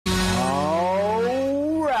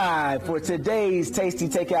And for today's Tasty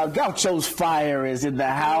Takeout, Gauchos Fire is in the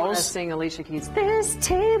house. I want to sing Alicia Keys. This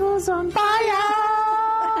table's on fire.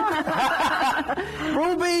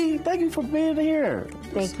 Ruby, thank you for being here.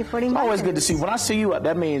 Thank you for inviting It's always good to see you. When I see you,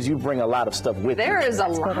 that means you bring a lot of stuff with you. There is a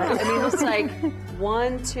lot. I mean, it's like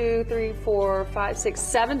 1, 2, 3, 4, 5, 6,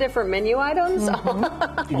 7 different menu items.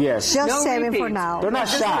 Yes. Just No 7 repeats. for now. They're not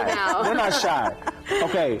shy. now. They're not shy.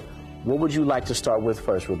 Okay, what would you like to start with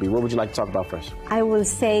first, Ruby? What would you like to talk about first? I will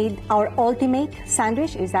say our ultimate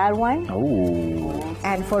sandwich is that one. Ooh.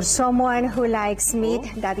 And for someone who likes meat,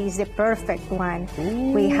 that is the perfect one.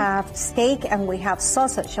 We have steak and we have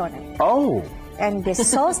sausage on it. Oh. And the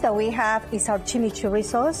sauce that we have is our chimichurri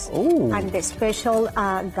sauce. Ooh. And the special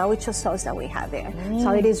gaucho sauce that we have there. So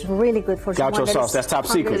it is really good for Gaucho someone sauce, that's top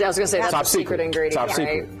secret. I was going to say, that's Top a secret ingredient. Top right?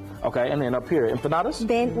 secret. Okay, and then up here, empanadas?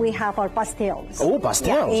 Then we have our pastels. Oh,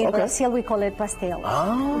 pastels, In okay. Brazil, we call it pastels.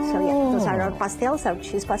 Oh. So yeah, those are our pastels, our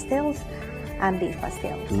cheese pastels, and beef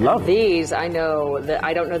pastels. Love it. These, I know that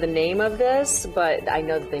I don't know the name of this, but I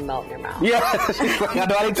know that they melt in your mouth. Yeah, I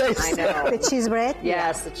know how they taste. I know. The cheese bread?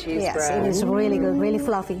 Yes, the cheese Yes, bread. it is really good, really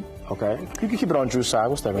fluffy. Okay, you can keep it on Drew's side.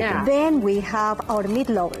 What's that right Yeah. there? Then we have our meat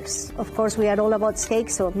lovers. Of course, we are all about steak,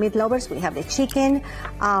 so meat lovers, we have the chicken,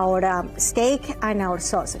 our steak, and our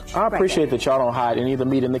sausage. I appreciate that y'all don't hide any of the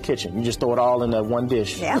meat in the kitchen. You just throw it all in that one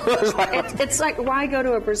dish. Yeah. It's like, why go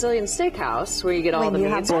to a Brazilian steakhouse where you get all When the you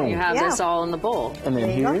meats have and you have both. this all in the bowl? And then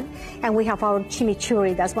There you here? go. And we have our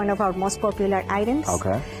chimichurri. That's one of our most popular items.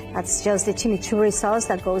 Okay. That's just the chimichurri sauce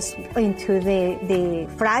that goes into the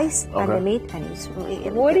fries and Okay. the meat, and it's really,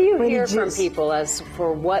 What do you really hear from juicy. people as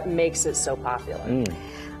for what makes it so popular?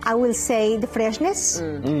 I will say the freshness.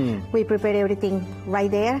 We prepare everything right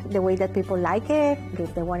there, the way that people like it.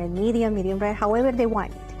 If they want it medium rare, however they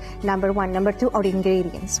want it. Number one. Number two, our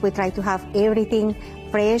ingredients. We try to have everything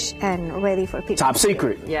fresh and ready for people. Top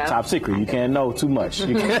secret. Yeah. Top secret. You can't know too much.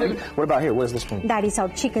 You can't. What about here? What is this one? That is our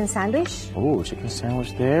chicken sandwich. Oh, chicken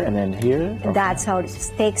sandwich there. And then here? Okay. That's our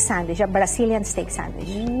steak sandwich, a Brazilian steak sandwich.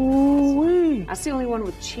 Ooh-wee. That's the only one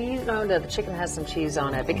with cheese. No, the chicken has some cheese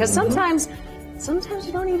on it because sometimes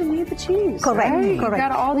you don't even need the cheese. Correct, right? You've correct.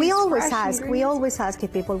 got all We these always fresh ask. We ingredients. always ask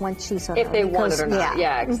if people want cheese or If not. they want it or because- not.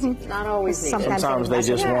 Yeah, it's not always needed. Sometimes Sometimes they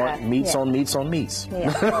just Yeah. want meats Yeah. on meats on meats.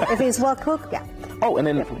 Yeah. If it's well cooked, yeah. Oh, and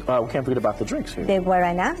then we can't forget about the drinks here. The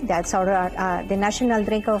guarana, that's our the national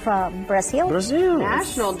drink of Brazil. Brazil.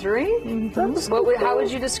 National drink? How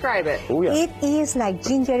would you describe it? Oh, yeah. It is like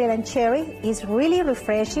ginger ale and cherry. It's really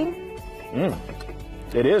refreshing.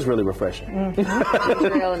 It is really refreshing.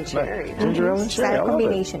 Ginger ale and cherry. Ginger ale and cherry. I That love it.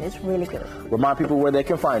 combination is really good. Remind people where they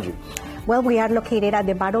can find you. Well, we are located at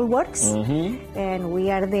the Battle Works, and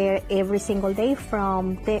we are there every single day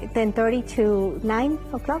from 10:30 to 9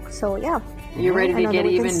 o'clock. So, yeah. You're ready to And on get the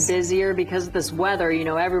even weekends- busier because of this weather. You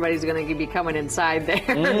know, everybody's going to be coming inside there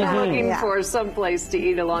looking Yeah. for some place to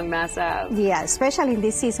eat along Mass Ave. Yeah, especially in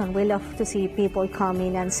this season, we love to see people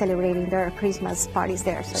coming and celebrating their Christmas parties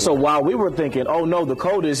there. So while we were thinking, oh no, the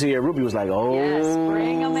cold is here, Ruby was like, oh, Yes,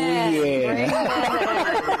 bring them in. yeah. Bring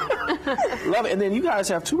 'em in. Love it. And then you guys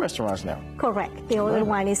have 2 restaurants now. Correct. The other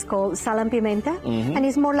one is called Sal and Pimenta, and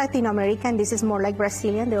it's more Latin American. This is more like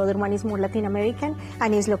Brazilian. The other one is more Latin American,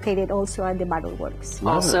 and is located also at the Battle Works.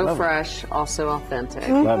 Also love it. fresh, also authentic.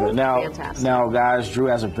 Love it. Fantastic. Now, guys, Drew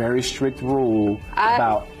has a very strict rule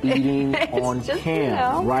about eating It's on just, cam, you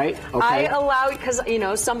know, right? I allow it because, you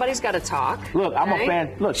know, somebody's got to talk. Look, I'm right? a fan.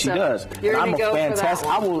 Look, she So does. You're I'm going a to go fantastic.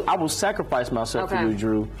 for that one. I will sacrifice myself for Okay. you,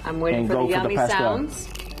 Drew. I'm waiting and for go the yummy for the pastel. sounds.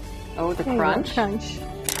 Oh, the There you go, crunch. crunch.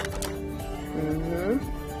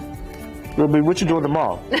 Ruby, what you doing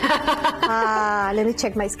tomorrow? Let me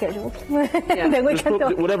check my schedule. Then we Just can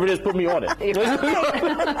talk. whatever it is, put me on it.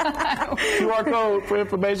 QR code for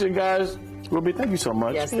information, guys. Ruby, thank you so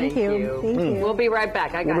much. Yes, Thank you. Thank you. We'll be right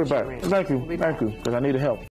back. I got We'll be you. back. Randy. Thank you. We'll be Thank back. you. Because I need help.